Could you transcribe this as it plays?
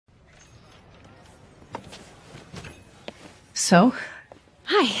So?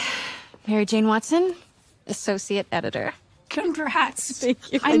 Hi, Mary Jane Watson, Associate Editor. Congrats.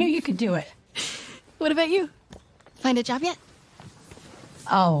 Thank you. I knew you could do it. What about you? Find a job yet?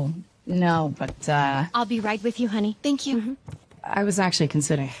 Oh, no, but, I'll be right with you, honey. Thank you. I was actually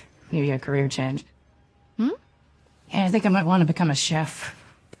considering maybe a career change. Yeah, I think I might want to become a chef.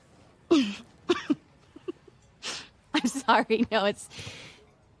 I'm sorry, no, it's...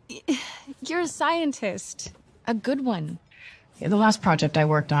 You're a scientist. A good one. Yeah, the last project I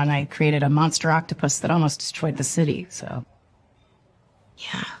worked on, I created a monster octopus that almost destroyed the city, so...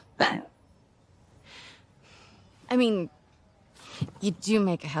 Yeah. I mean, you do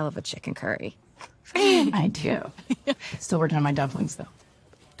make a hell of a chicken curry. I do. Still working on my dumplings, though.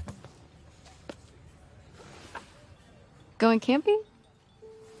 Going camping?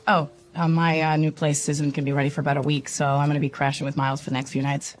 Oh, my new place isn't going to be ready for about a week, so I'm going to be crashing with Miles for the next few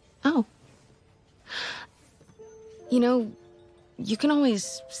nights. Oh. You know, you can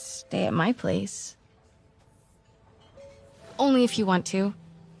always stay at my place. Only if you want to.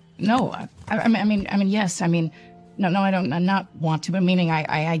 No, I mean, yes, I mean, no, I don't, not want to, but meaning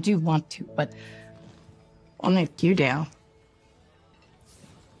I do want to, but only if you do.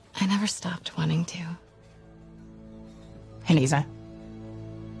 I never stopped wanting to. Hey, Lisa.